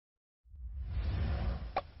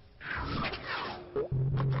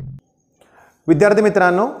विद्यार्थी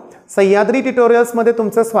मित्रांनो, सह्याद्री ट्युटोरियल्समध्ये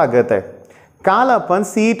तुमचं स्वागत आहे। काल आपण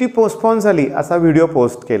सीईटी पोस्टपोन झाली असा व्हिडिओ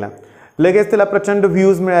पोस्ट केला, लगेच त्याला प्रचंड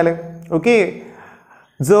व्ह्यूज मिळाले। ओके,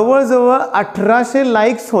 जवळजवळ 1800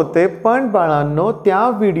 लाईक्स होते, पण बाळांनो त्या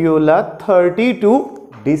व्हिडिओला 32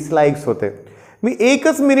 डिसलाईक्स होते। मी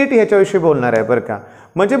एकच मिनिट ह्याच्याविषयी बोलणार आहे बरं का,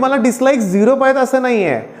 म्हणजे मला डिसलाईक 0 पाहिजे असं नाही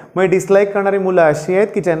आहे। मग डिसलाईक करणारी मुलं अशी आहेत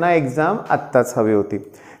की ज्यांना एक्झाम आत्ताच हवी होती।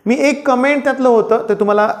 मी एक कमेंट त्यातलं होतं ते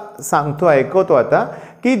तुम्हाला सांगतो, ऐकवतो आता,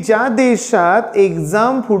 की ज्या देशात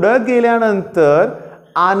एक्झाम पुढं गेल्यानंतर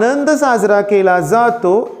आनंद साजरा केला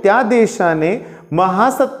जातो त्या देशाने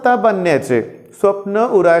महासत्ता बनण्याचे स्वप्न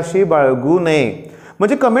उराशी बाळगू नये।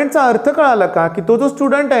 म्हणजे कमेंटचा अर्थ कळाला का, की तो जो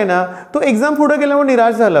स्टुडंट आहे ना, तो एक्झाम पुढे गेल्यावर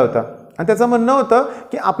निराश झाला होता आणि त्याचं म्हणणं होतं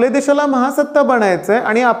की आपल्या देशाला महासत्ता बनायचं आहे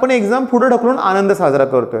आणि आपण एक्झाम पुढे ढकलून आनंद साजरा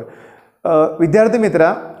करतोय। विद्यार्थी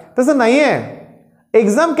मित्रा, तसं नाही आहे।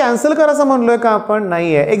 एक्झाम कॅन्सल करायचं म्हणलोय का आपण?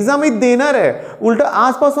 नाही आहे। एक्झाम ही देणार आहे, उलट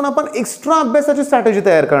आजपासून आपण एक्स्ट्रा अभ्यासाची स्ट्रॅटेजी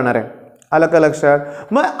तयार करणार आहे। आलं का लक्षात?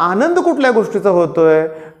 मग आनंद कुठल्या गोष्टीचा होतोय?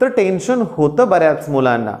 तर टेन्शन होतं बऱ्याच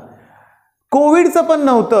मुलांना। कोविडचं पण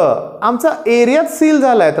नव्हतं, आमचा एरियात सील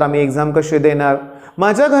झालाय, तर आम्ही एक्झाम कशी देणार?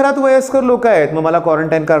 माझ्या घरात वयस्कर लोक आहेत, मग मला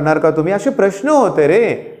क्वारंटाईन करणार का तुम्ही? असे प्रश्न होते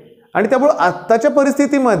रे। आणि त्यामुळे आत्ताच्या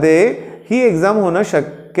परिस्थितीमध्ये ही एक्झाम होणं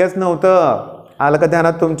शक्यच नव्हतं। आलं का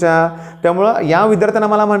ध्यानात तुमच्या? त्यामुळं या विद्यार्थ्यांना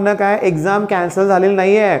मला म्हणणं काय, एक्झाम कॅन्सल झालेली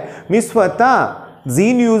नाही आहे। मी स्वतः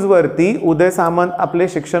झी न्यूजवरती उदय सामंत आपले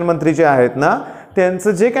शिक्षण मंत्री जे आहेत ना,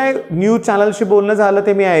 त्यांचं जे काय न्यूज चॅनलशी बोलणं झालं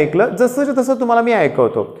ते मी ऐकलं, जसं तसं तुम्हाला मी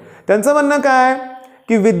ऐकवतो। त्यांचं म्हणणं काय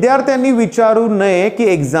की विद्यार्थ्यांनी विचारू नये की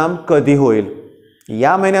एक्झाम कधी होईल,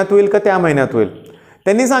 या महिन्यात होईल का त्या महिन्यात होईल।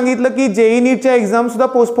 त्यांनी सांगितलं की जेई नीटच्या एक्झाम सुद्धा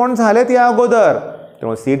पोस्टपोन झालेत या अगोदर,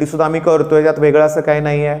 त्यामुळे सीईटी सुद्धा आम्ही करतोय, त्यात वेगळं असं काही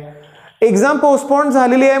नाही आहे। एक्झाम पोस्टपोन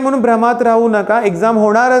झालेली आहे म्हणून भ्रमात राहू नका, एक्झाम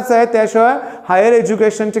होणारच आहे, त्याशिवाय हायर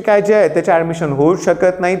एज्युकेशनचे काय जे आहे त्याचे ॲडमिशन होऊ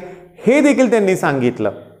शकत नाहीत, हे देखील त्यांनी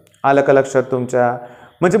सांगितलं। आलं का लक्षात तुमच्या?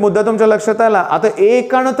 म्हणजे मुद्दा तुमच्या लक्षात आला। आता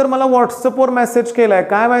एकानं तर मला व्हॉट्सअपवर मेसेज केलाय,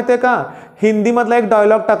 काय माहितीये का, हिंदीमधला एक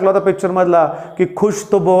डायलॉग टाकला होता पिक्चरमधला की खुश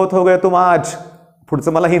तो बहुत हो गए तुम आज।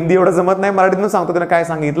 पुढचं मला हिंदी एवढं जमत नाही, मराठीतून सांगतो त्यानं काय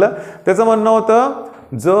सांगितलं। त्याचं म्हणणं होतं,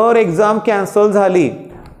 जर एक्झाम कॅन्सल झाली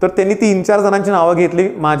तर त्यांनी 3-4 जणांची नावं घेतली,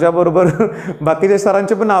 माझ्याबरोबर बाकीच्या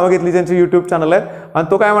सरांची पण नावं घेतली ज्यांचे यूट्यूब चॅनल आहेत, आणि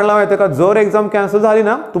तो काय म्हणला माहिती आहे का, जर एक्झाम कॅन्सल झाली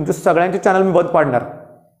ना तुमच्या सगळ्यांचे चॅनल मी बंद पाडणार।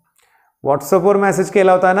 व्हॉट्सअपवर मेसेज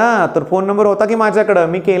केला होता ना, तर फोन नंबर होता की माझ्याकडं,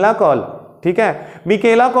 मी केला कॉल, ठीक आहे, मी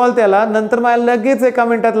केला कॉल त्याला। नंतर मला लगेच एका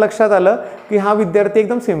मिनिटात लक्षात आलं की हा विद्यार्थी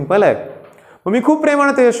एकदम सिम्पल आहे। मग मी खूप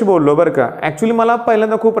प्रेमाने त्याच्याशी बोललो बरं का। ॲक्च्युली मला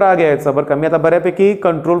पहिल्यांदा खूप राग यायचा बरं का, मी आता बऱ्यापैकी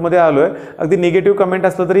कंट्रोलमध्ये आलोय, अगदी निगेटिव्ह कमेंट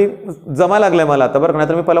असलं तरी जमा लागलंय मला आता बरं का,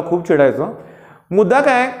 नाहीतर मी पहिला खूप चिडायचो। मुद्दा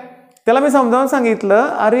काय, त्याला मी समजावून सांगितलं,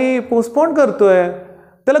 अरे पोस्टपोन करतोय।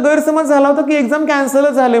 त्याला गैरसमज झाला होता की एक्झाम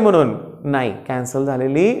कॅन्सलच झाले म्हणून। नाही, कॅन्सल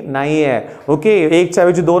झालेली नाही आहे। ओके, 1च्या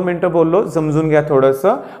ऐवजी 2 मिनिटं बोललो, समजून घ्या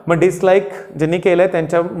थोडंसं। मग डिसलाईक ज्यांनी केलंय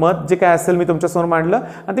त्यांच्या मत जे काय असेल मी तुमच्यासमोर मांडलं,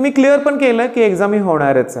 आणि ते मी क्लिअर पण केलं की एक्झाम ही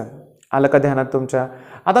होणारच आहे। आलं का ध्यानात तुमच्या?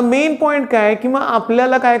 आता मेन पॉईंट काय की मग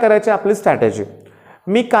आपल्याला काय करायची आपली स्ट्रॅटेजी।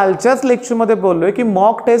 मी कालच्याच लेक्चरमध्ये बोललोय की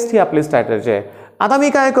मॉक टेस्ट ही आपली स्ट्रॅटेजी आहे। आता मी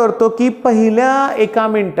काय करतो की पहिल्या 1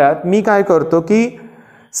 मिनिटात मी काय करतो की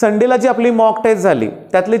संडेला जी आपली मॉक टेस्ट झाली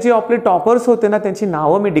त्यातले जे आपले टॉपर्स होते ना त्यांची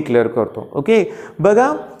नावं मी डिक्लेअर करतो। ओके,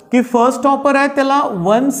 बघा की फर्स्ट टॉपर आहे, त्याला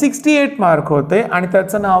 168 मार्क होते आणि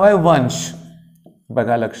त्याचं नाव आहे वंश।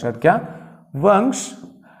 बघा लक्षात घ्या, वंश,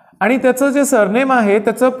 आणि त्याचं जे सरनेम आहे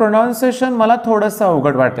त्याचं प्रोनाउन्सिएशन मला थोडंसं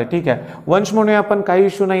अवघड वाटतं, ठीक आहे, वंश म्हणूया आपण, काही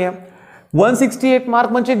इश्यू नाही आहे। 168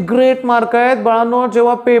 मार्क म्हणजे ग्रेट मार्क आहेत बाळांनो।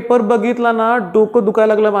 जेव्हा पेपर बघितला ना डोकं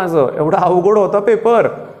दुखायला लागलं माझं, एवढा अवघड होता पेपर।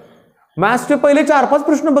 मॅथ्सचे पहिले 4-5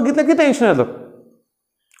 प्रश्न बघितले की टेन्शन येतं।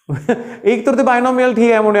 एक तर ते बायनॉमियल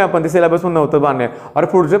ठीक आहे म्हणूया आपण, ते सिलेबसमध्ये नव्हतं बाणे, अरे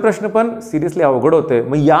पुढचे प्रश्न पण सिरियसली अवघड होते।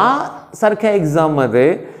 मग या सारख्या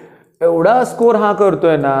एक्झाममध्ये एवढा स्कोर हा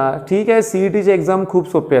करतोय ना, ठीक आहे, सीईटीची एक्झाम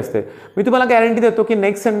खूप सोपी असते। मी तुम्हाला गॅरंटी देतो की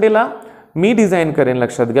नेक्स्ट संडेला मी डिझाईन करेन,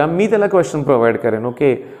 लक्षात घ्या, मी त्याला क्वेश्चन प्रोव्हाइड करेन।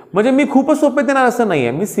 ओके, म्हणजे मी खूपच सोपे देणार असं नाही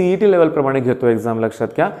आहे, मी सीईटी लेवलप्रमाणे घेतो एक्झाम, लक्षात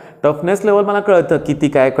घ्या। टफनेस लेवल मला कळतं किती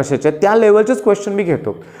काय कशाचे, त्या लेवलचेच क्वेश्चन मी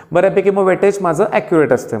घेतो बऱ्यापैकी, मग वेटेज माझं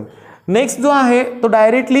ॲक्युरेट असतं। नेक्स्ट जो आहे तो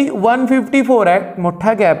डायरेक्टली 154 आहे,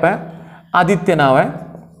 मोठा गॅप आहे, आदित्य नाव आहे,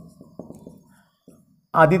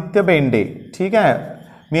 आदित्य बेंडे, ठीक आहे,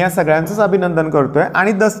 मी या सगळ्यांचंच अभिनंदन करतोय।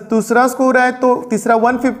 आणि दुसरा स्कोर आहे तो तिसरा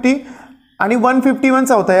 150 आणि 151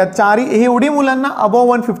 चौथा, या चारही हे एवढी मुलांना अबव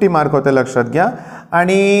 150 मार्क होते, लक्षात घ्या।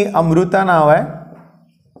 आणि अमृता नाव आहे,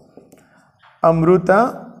 अमृता,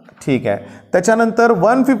 ठीक आहे। त्याच्यानंतर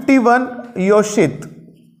 151 योशित,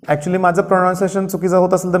 ॲक्च्युली माझं प्रोनाउन्सिएशन चुकीचं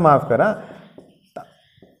होत असेल तर माफ करा,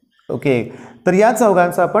 ओके, तर या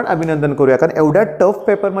चौघांचं आपण अभिनंदन करूया, कारण एवढ्या टफ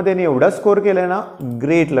पेपरमध्ये आणि एवढा स्कोर केलाय ना,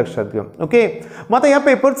 ग्रेट, लक्षात घेऊ. ओके, मग आता या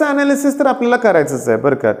पेपरचं अनालिसिस तर आपल्याला करायचंच आहे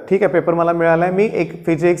बरं का. ठीक आहे, पेपर मला मिळाला आहे, मी एक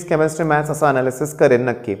फिजिक्स, केमिस्ट्री, मॅथ्स असं अनालिसिस करेन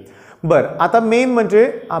नक्की. बरं, आता मेन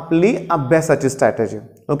म्हणजे आपली अभ्यासाची स्ट्रॅटेजी.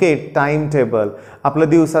 ओके, टाइम टेबल, आपलं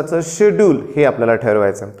दिवसाचं शेड्यूल हे आपल्याला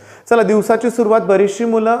ठरवायचं. चला, दिवसाची सुरुवात बरीचशी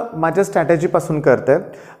मुलं माझ्या स्ट्रॅटेजीपासून करते.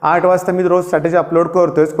 8 वाजता मी रोज स्ट्रॅटेजी अपलोड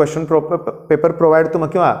करतोय. क्वेश्चन पेपर प्रोव्हाइड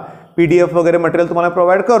तुम्हाला किंवा PDF वगैरे मटेरियल तुम्हाला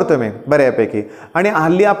प्रोव्हाइड करतोय मी बऱ्यापैकी. आणि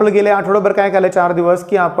हल्ली आपलं गेले आठवडाभर काय केलं, 4 दिवस,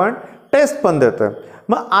 की आपण टेस्ट पण देतोय.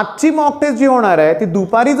 मग आजची मॉक टेस्ट जी होणार आहे ती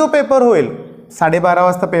दुपारी जो पेपर होईल 12:30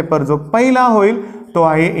 वाजता पेपर जो पहिला होईल तो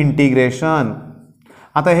आहे इंटिग्रेशन.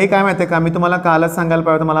 आता हे काय माहिती आहे का, मी तुम्हाला कालच सांगायला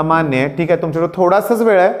पाहिजे, मला मान्य आहे. ठीक आहे, तुमच्याकडे थोडासाच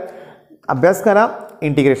वेळ आहे, अभ्यास करा,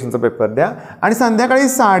 इंटिग्रेशनचा पेपर द्या. आणि संध्याकाळी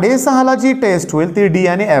 6:30ला जी टेस्ट होईल ती D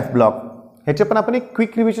आणि F ब्लॉक. ह्याचे पण आपण एक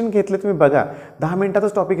क्विक रिव्हिजन घेतले, तुम्ही बघा, 10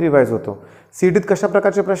 मिनिटातच टॉपिक रिवाइज होतो. सीईटीत कशा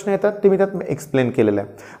प्रकारचे प्रश्न येतात ते मी त्यात एक्सप्लेन केलेलं आहे.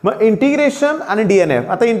 मग इंटिग्रेशन आणि DNF.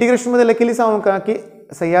 आता इंटिग्रेशनमध्ये लकीली सांगू का की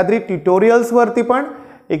सह्याद्री ट्युटोरियल्सवरती पण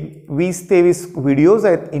एक 20-23 व्हिडिओज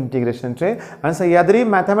आहेत इंटिग्रेशनचे. आणि सह्याद्री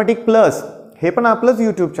मॅथमॅटिक प्लस हे पण आपलंच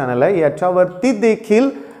यूट्यूब चॅनल आहे, याच्यावरती देखील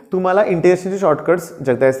तुम्हाला इंटिग्रेशनचे शॉर्टकट्स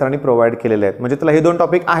जगदाळे सरांनी प्रोव्हाइड केलेले आहेत. म्हणजे तुला हे 2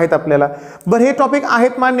 टॉपिक आहेत आपल्याला. बरं, हे टॉपिक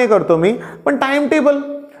आहेत मान्य करतो मी, पण टाइम टेबल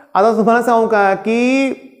आता तुम्हाला सांगू का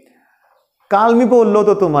की काल मी बोललो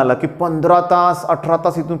होतो तुम्हाला की 15 तास 18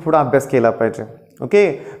 तास इथून पुढे अभ्यास केला पाहिजे.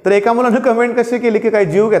 ओके, तर एका मुलानं कमेंट कशी केली की काय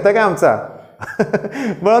जीव घेता काय आमचा.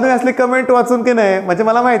 मला तुम्ही असली कमेंट वाचून की नाही, म्हणजे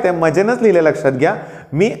मला माहिती आहे मजेनच लिहिले, लक्षात घ्या.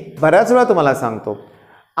 मी बऱ्याच वेळा तुम्हाला सांगतो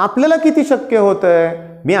आपल्याला किती शक्य होतंय.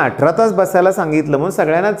 मी 18 तास बसायला सांगितलं म्हणून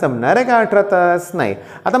सगळ्यांना जमणार आहे का 18 तास? नाही.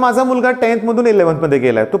 आता माझा मुलगा 10th मधून 11th मध्ये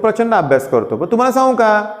गेलाय, तो प्रचंड अभ्यास करतो. पण तुम्हाला सांगू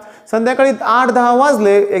का, संध्याकाळी 8-10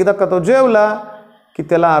 वाजले, एकदा का तो जेवला की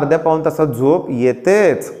त्याला अर्ध्या पाऊण तासात झोप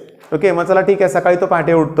येतेच. ओके, मग चला ठीक आहे, सकाळी तो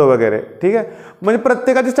पहाटे उठतो वगैरे. ठीक आहे, म्हणजे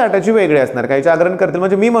प्रत्येकाची स्ट्रॅटेजी वेगळी असणार. काही जागरण करतील,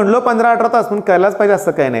 म्हणजे मी म्हणलो 15-18 तास म्हणून करायलाच पाहिजे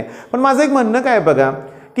असं काही नाही. पण माझं एक म्हणणं काय बघा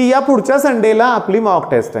की या पुढच्या संडेला आपली मॉक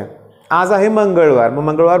टेस्ट आहे. आज आहे मंगळवार, मग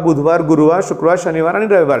मंगळवार, बुधवार, गुरुवार, शुक्रवार, शनिवार आणि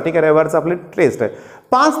रविवार. ठीक आहे, रविवारचं आपली टेस्ट आहे.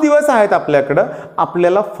 5 दिवस आहेत आपल्याकडं.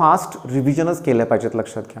 आपल्याला फास्ट रिव्हिजनच केल्या पाहिजेत,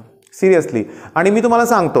 लक्षात घ्या सिरियसली. आणि मी तुम्हाला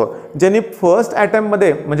सांगतो, ज्यांनी फर्स्ट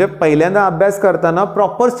अटेम्प्टमध्ये म्हणजे पहिल्यांदा अभ्यास करताना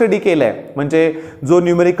प्रॉपर स्टडी केलाय, म्हणजे जो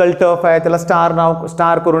न्यूमेरिकल टफ आहे त्याला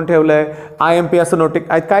स्टार करून ठेवलंय, IMP असं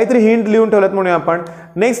काहीतरी हिंट लिहून ठेवल्यात म्हणून आपण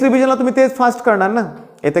नेक्स्ट रिव्हिजनला तुम्ही तेच फास्ट करणार ना.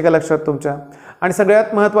 येते का लक्षात तुमच्या? आणि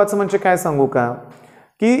सगळ्यात महत्त्वाचं म्हणजे काय सांगू का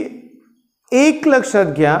की एक लक्षात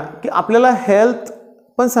घ्या की आपल्याला हेल्थ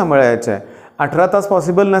पण सांभाळायचं आहे. 18 तास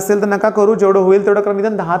पॉसिबल नसेल तर नका करू, जेवढं होईल तेवढं करा.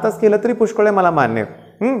 निदान 10 तास केलं तरी पुष्कळ आहे, मला मान्य.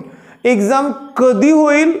 एक्झाम कधी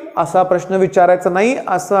होईल असा प्रश्न विचारायचा नाही,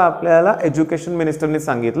 असं आपल्याला एज्युकेशन मिनिस्टरने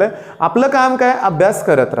सांगितलंय. आपलं काम काय, अभ्यास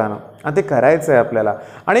करत राहणं, आणि ते करायचं आहे आपल्याला.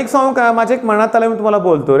 आणि एक सांगू का, माझ्या एक मनात आलं, मी तुम्हाला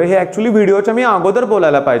बोलतो रे, हे ॲक्च्युली व्हिडिओच्या मी अगोदर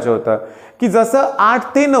बोलायला पाहिजे होतं की जसं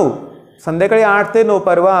 8 ते 9 संध्याकाळी 8 ते 9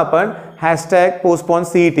 परवा आपण #postponed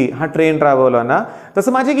CET हा ट्रेंड राबवला ना,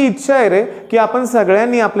 तसं माझी एक इच्छा आहे रे की आपण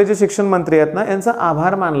सगळ्यांनी आपले जे शिक्षण मंत्री आहेत ना यांचा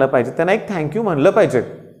आभार मानला पाहिजे, त्यांना एक थँक्यू म्हणलं पाहिजे.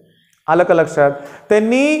 आलं का लक्षात?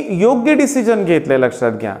 त्यांनी योग्य डिसिजन घेतलंय,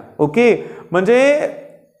 लक्षात घ्या. ओके, म्हणजे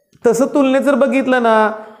तसं तुलनेत जर बघितलं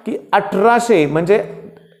ना की 1800 म्हणजे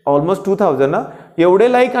ऑलमोस्ट 2000 ना,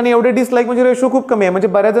 एवढे लाईक आणि एवढे डिसलाईक म्हणजे रेशो खूप कमी आहे. म्हणजे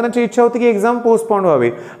बऱ्याच जणांची इच्छा होती की एक्झाम पोस्टपोन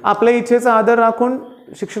व्हावी. आपल्या इच्छेचा आदर राखून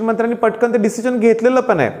शिक्षण मंत्र्यांनी पटकन ते डिसिजन घेतलेलं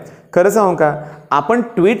पण आहे. खरं सांगू का, आपण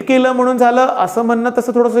ट्विट केलं म्हणून झालं असं म्हणणं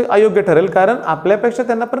तसं थोडंसं अयोग्य ठरेल, कारण आपल्यापेक्षा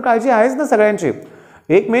त्यांना पण काळजी आहेच ना सगळ्यांची.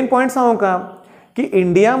 एक मेन पॉईंट सांगू का की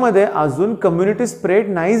इंडियामध्ये अजून कम्युनिटी स्प्रेड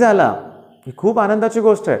नाही झाला, ही खूप आनंदाची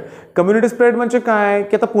गोष्ट आहे. कम्युनिटी स्प्रेड म्हणजे काय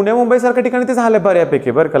की आता पुणे मुंबईसारख्या ठिकाणी ते झालंय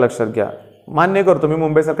बऱ्यापैकी, बरं का, लक्षात घ्या. मान्य करतो मी,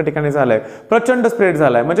 मुंबईसारख्या ठिकाणी झालंय, प्रचंड स्प्रेड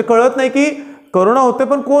झालाय. म्हणजे कळत नाही की कोरोना होते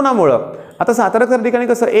पण कोणामुळं. आता साताऱ्याच्या ठिकाणी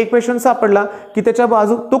कसं एक पेशंट सापडला की त्याच्या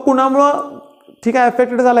बाजू तो कुणामुळं ठीक आहे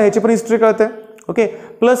अफेक्टेड झाला ह्याची पण हिस्ट्री कळते. ओके,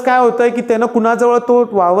 प्लस काय होतंय की त्यानं कुणाजवळ तो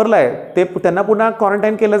वावरलाय ते त्यांना पुन्हा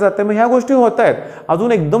क्वारंटाईन केलं जातं. मग ह्या गोष्टी होत आहेत.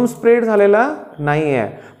 अजून एकदम स्प्रेड झालेला नाही आहे,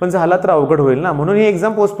 पण झाला तर अवघड होईल ना, म्हणून ही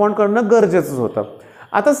एक्झाम पोस्टपोन करणं गरजेचंच होतं.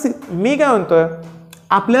 आता मी काय म्हणतोय,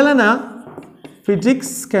 आपल्याला ना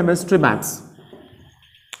फिजिक्स, केमिस्ट्री, मॅथ्स,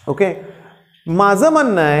 ओके, माझं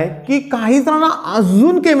म्हणणं आहे की काही जणांना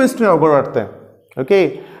अजून केमिस्ट्री अवघड वाटतंय.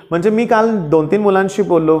 ओके, म्हणजे मी काल 2-3 मुलांशी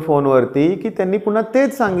बोललो फोनवरती की त्यांनी पुन्हा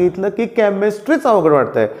तेच सांगितलं की केमिस्ट्रीच अवघड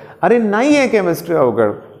वाटतंय. अरे नाही आहे केमिस्ट्री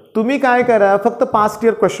अवघड. तुम्ही काय करा, फक्त पास्ट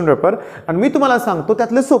इयर क्वेश्चन पेपर आणि मी तुम्हाला सांगतो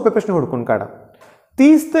त्यातले सोपे प्रश्न हुडकून काढा.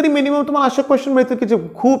 30 तरी मिनिमम तुम्हाला असे क्वेश्चन मिळतील की जे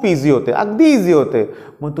खूप इझी होते, अगदी इझी होते.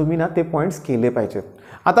 मग तुम्ही ना ते पॉईंट्स केले पाहिजेत.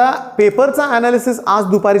 आता पेपरचा ॲनालिसिस आज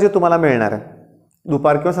दुपारी जे तुम्हाला मिळणार आहे,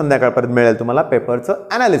 दुपार किंवा संध्याकाळपर्यंत मिळेल तुम्हाला पेपरचं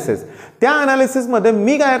ॲनालिसिस. त्या ॲनालिसिसमध्ये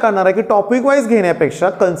मी काय करणार आहे की टॉपिक वाईज घेण्यापेक्षा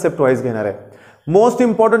कन्सेप्ट वाईज घेणार आहे. मोस्ट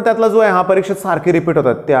इम्पॉर्टंट त्यातला जो आहे हा परीक्षेत सारखे रिपीट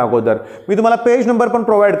होतात त्या अगोदर मी तुम्हाला पेज नंबर पण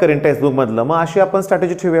प्रोव्हाइड करेन टेक्स्टबुकमधलं. मग अशी आपण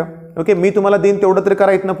स्ट्रॅटेजी ठेवूया. ओके, मी तुम्हाला देईन तेवढं तरी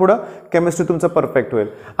करा इथनं पुढं केमिस्ट्री तुमचं परफेक्ट होईल.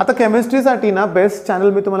 आता केमिस्ट्रीसाठी ना बेस्ट चॅनल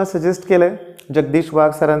मी तुम्हाला सजेस्ट केलं आहे जगदीश वाघ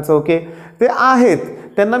सरांचं. ओके, ते आहेत,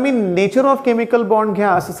 त्यांना मी नेचर ऑफ केमिकल बॉन्ड घ्या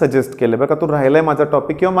असं सजेस्ट केलं बरं का. तो राहिलाय माझा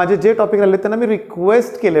टॉपिक किंवा माझे जे टॉपिक राहिले त्यांना मी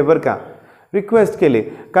रिक्वेस्ट केले बरं का, रिक्वेस्ट केली.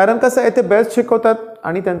 कारण कसं आहे ते बेस्ट शिकवतात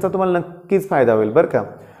आणि त्यांचा तुम्हाला नक्कीच फायदा होईल बरं का.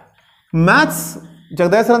 मॅथ्स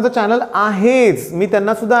जगदाय सरांचं चॅनल आहेच, मी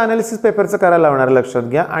त्यांना सुद्धा ॲनालिसिस पेपरचं करायला लावणार लक्षात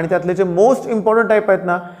घ्या. आणि त्यातले जे मोस्ट इम्पॉर्टंट टाईप आहेत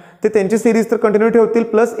ना ते त्यांची सिरीज तर कंटिन्यू ठेवतील,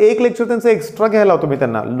 प्लस एक लेक्चर त्यांचं एक्स्ट्रा घ्यायला होतो मी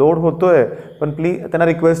त्यांना. लोड होतोय पण प्लीज त्यांना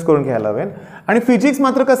रिक्वेस्ट करून घ्यायला हवेन. आणि फिजिक्स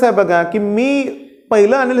मात्र कसं आहे बघा की मी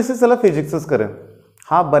पहिलं ॲनालिसिस त्याला फिजिक्सच करेन.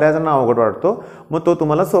 हा बऱ्याच जणांना अवघड वाटतो, मग तो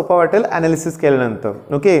तुम्हाला सोपा वाटेल ॲनालिसिस केल्यानंतर.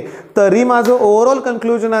 ओके, तरी माझं ओव्हरऑल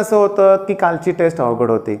कन्क्लुजन असं होतं की कालची टेस्ट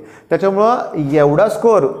अवघड होती, त्याच्यामुळं एवढा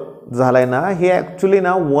स्कोअर झालाय ना हे ॲक्च्युली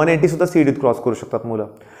ना 180 सुद्धा सीडीत क्रॉस करू शकतात मुलं.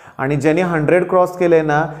 आणि ज्यांनी 100 क्रॉस केले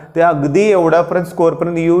ना ते अगदी एवढ्यापर्यंत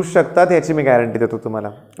स्कोअरपर्यंत येऊ शकतात याची मी गॅरंटी देतो तुम्हाला.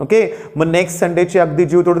 ओके, मग नेक्स्ट संडेची अगदी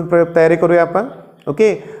जीव तोडून तयारी करूया आपण.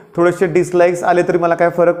 ओके, थोडेसे डिसलाईक्स आले तरी मला काय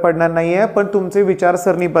फरक पडणार नाही आहे, पण तुमचे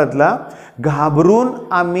विचारसरणी बदला. घाबरून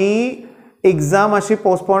आम्ही एक्झाम अशी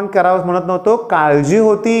पोस्टपोन करावं म्हणत नव्हतो, काळजी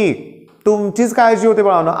होती, तुमचीच काळजी होती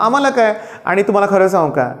बाळांनो, आम्हाला काय. आणि तुम्हाला खरं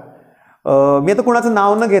सांगू का, मी आता कुणाचं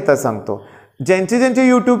नाव न घेता सांगतो, ज्यांचे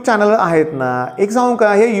यूट्यूब चॅनल आहेत ना, एक सांगू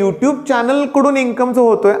का, हे यूट्यूब चॅनलकडून इन्कम जो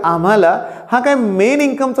होतोय आम्हाला हा काय मेन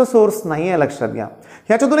इन्कमचा सोर्स नाही आहे, लक्षात घ्या.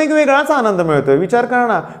 ह्याच्यातून एक वेगळाच आनंद मिळतोय. विचार करा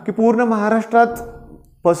ना की पूर्ण महाराष्ट्रात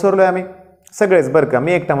पसरलोय आम्ही सगळेच बरं का,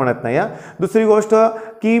 मी एकटा म्हणत नाही. दुसरी गोष्ट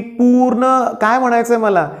की पूर्ण काय म्हणायचं आहे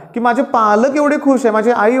मला की माझे पालक एवढे खुश आहे,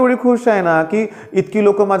 माझी आई एवढी खुश आहे ना की इतकी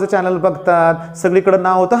लोक माझं चॅनल बघतात, सगळीकडे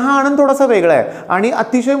नाव होतं. हा आनंद थोडासा वेगळा आहे. आणि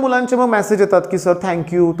अतिशय मुलांचे मग मेसेज येतात की सर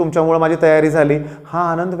थँक्यू, तुमच्यामुळे माझी तयारी झाली. हा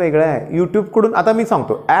आनंद वेगळा आहे यूट्यूबकडून. आता मी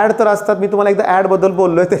सांगतो ॲड तर असतात, मी तुम्हाला एकदा ॲडबद्दल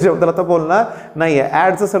बोललोय त्याच्याबद्दल आता बोलणार नाही आहे.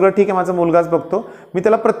 ॲडचं सगळं ठीक आहे, माझा मुलगाच बघतो, मी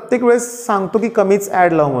त्याला प्रत्येक वेळेस सांगतो की कमीच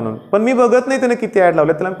ॲड लाव म्हणून, पण मी बघत नाही त्याने किती ॲड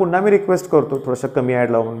लावले, त्याला पुन्हा मी रिक्वेस्ट करतो थोडंसं कमी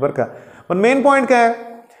ॲड लाव म्हणून बरं का. पण मेन पॉईंट काय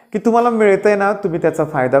की तुम्हाला मिळतंय ना, तुम्ही त्याचा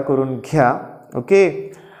फायदा करून घ्या.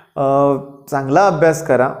 ओके, चांगला अभ्यास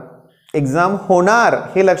करा. एक्झाम होणार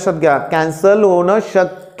हे लक्षात घ्या, कॅन्सल होणं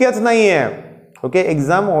शक्यच नाही आहे. ओके,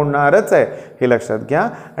 एक्झाम होणारच आहे हे लक्षात घ्या.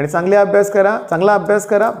 आणि चांगला अभ्यास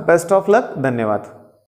करा. बेस्ट ऑफ लक. धन्यवाद.